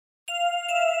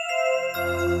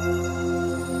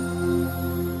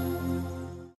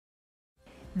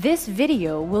This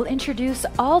video will introduce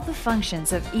all the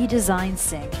functions of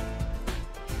eDesignSYNC.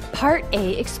 Part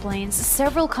A explains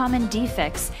several common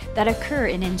defects that occur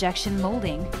in injection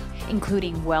molding,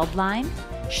 including weld line,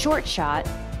 short shot,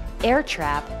 air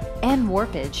trap, and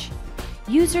warpage.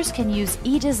 Users can use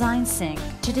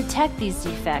eDesignSYNC to detect these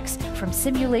defects from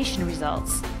simulation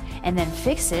results, and then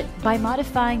fix it by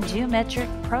modifying geometric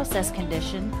process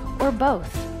condition or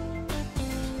both.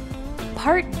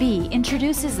 Part B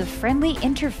introduces a friendly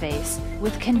interface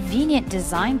with convenient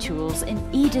design tools in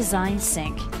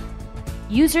eDesignSYNC.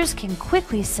 Users can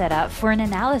quickly set up for an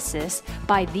analysis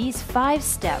by these 5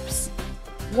 steps.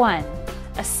 1.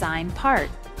 Assign part.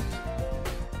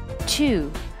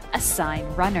 2. Assign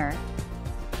runner.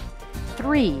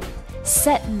 3.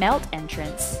 Set melt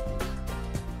entrance.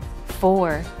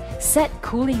 4. Set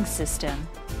cooling system.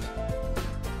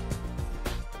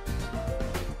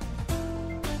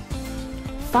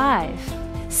 5.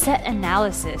 Set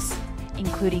analysis,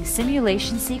 including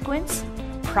simulation sequence,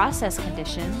 process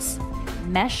conditions,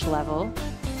 mesh level,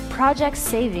 project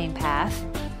saving path,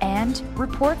 and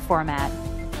report format.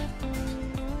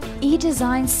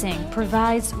 eDesignSYNC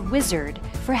provides Wizard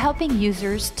for helping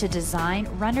users to design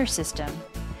runner system.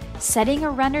 Setting a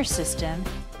runner system,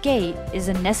 gate is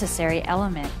a necessary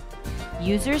element.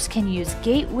 Users can use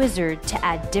Gate Wizard to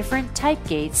add different type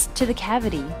gates to the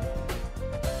cavity.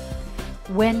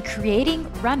 When creating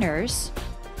runners,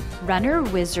 Runner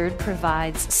Wizard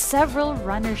provides several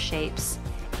runner shapes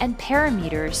and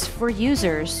parameters for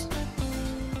users.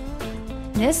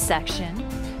 In this section,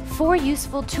 4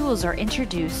 useful tools are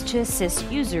introduced to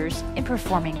assist users in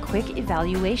performing quick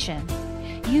evaluation.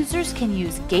 Users can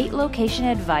use Gate Location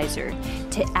Advisor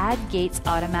to add gates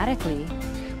automatically.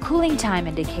 Cooling Time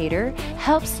Indicator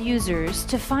helps users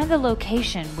to find the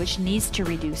location which needs to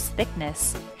reduce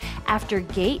thickness. After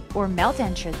gate or melt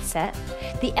entrance set,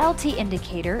 the LT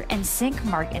indicator and sync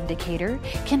mark indicator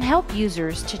can help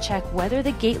users to check whether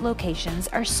the gate locations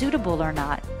are suitable or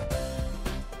not.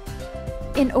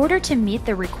 In order to meet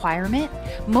the requirement,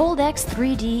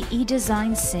 Moldex3D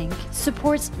eDesignSYNC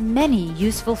supports many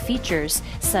useful features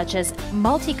such as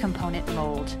multi-component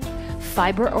mold,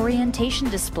 fiber orientation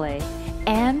display,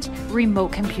 and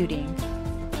remote computing.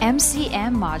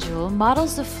 MCM module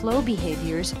models the flow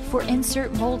behaviors for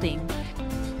insert molding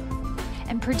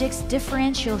and predicts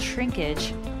differential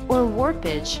shrinkage or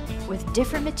warpage with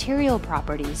different material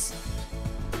properties.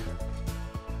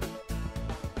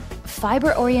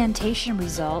 Fiber orientation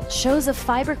result shows a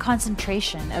fiber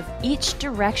concentration of each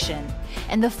direction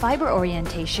and the fiber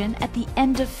orientation at the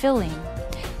end of filling.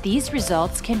 These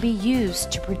results can be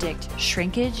used to predict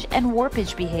shrinkage and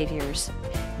warpage behaviors,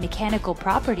 mechanical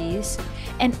properties,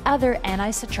 and other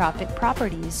anisotropic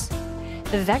properties.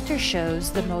 The vector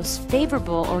shows the most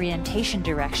favorable orientation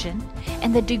direction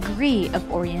and the degree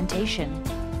of orientation.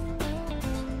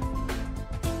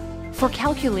 For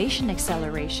calculation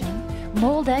acceleration,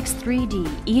 Moldex3D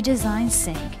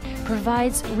eDesignSYNC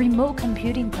provides remote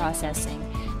computing processing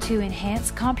to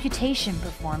enhance computation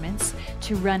performance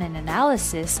to run an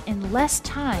analysis in less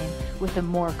time with a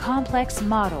more complex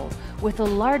model with a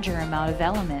larger amount of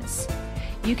elements.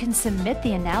 You can submit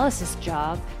the analysis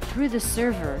job through the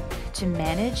server to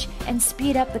manage and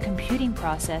speed up the computing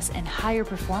process in higher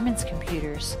performance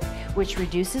computers, which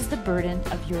reduces the burden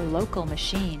of your local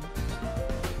machine.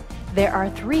 There are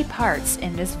 3 parts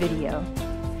in this video.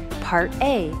 Part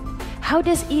A. How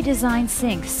does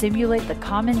eDesignSYNC simulate the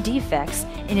common defects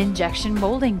in injection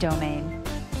molding domain?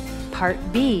 Part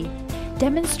B.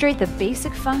 Demonstrate the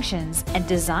basic functions and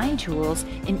design tools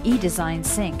in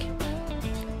eDesignSYNC.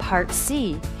 Part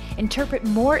C. Interpret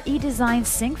more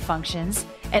eDesignSYNC functions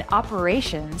and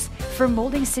operations for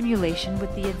molding simulation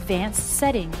with the advanced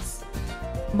settings.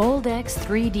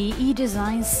 Moldex3D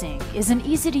eDesignSYNC is an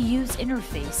easy-to-use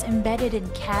interface embedded in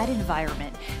CAD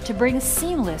environment to bring a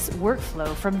seamless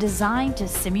workflow from design to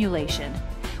simulation.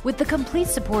 With the complete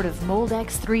support of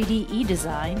Moldex3D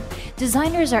eDesign,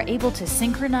 designers are able to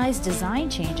synchronize design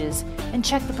changes and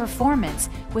check the performance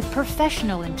with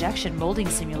professional injection molding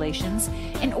simulations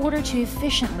in order to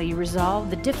efficiently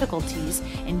resolve the difficulties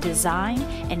in design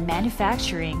and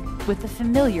manufacturing with the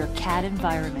familiar CAD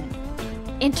environment.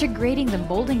 Integrating the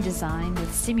molding design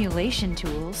with simulation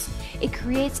tools, it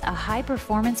creates a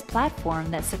high-performance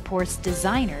platform that supports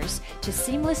designers to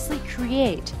seamlessly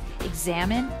create,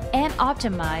 examine, and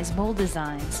optimize mold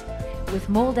designs. With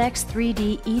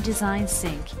Moldex3D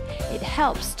eDesignSYNC, it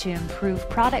helps to improve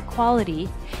product quality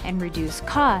and reduce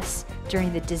costs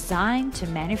during the design to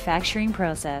manufacturing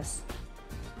process.